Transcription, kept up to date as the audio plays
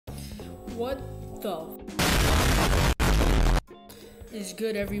What the is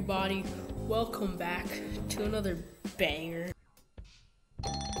good, everybody? Welcome back to another banger.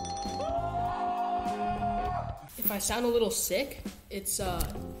 If I sound a little sick, it's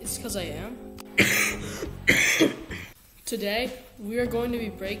because I am. Today, we are going to be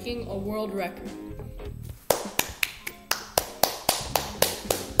breaking a world record.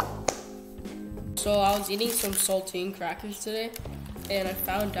 So I was eating some saltine crackers today, and I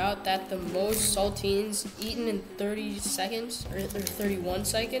found out that the most saltines eaten in 30 seconds, or 31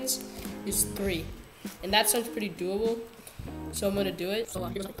 seconds, is 3. And that sounds pretty doable, so I'm gonna do it.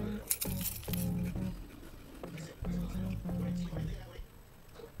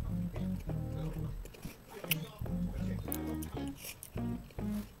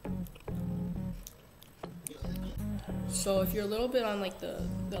 So if you're a little bit on like the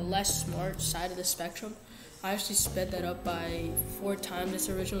less smart side of the spectrum, I actually sped that up by 4 times its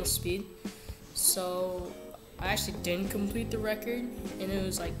original speed. So I actually didn't complete the record, and it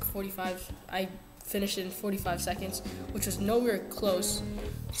was like 45. I finished it in 45 seconds, which was nowhere close.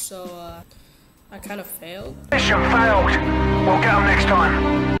 So I kind of failed. Mission failed. We'll get them next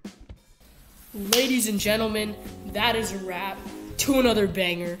time. Ladies and gentlemen, that is a wrap to another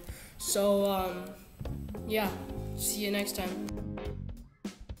banger. So yeah, see you next time.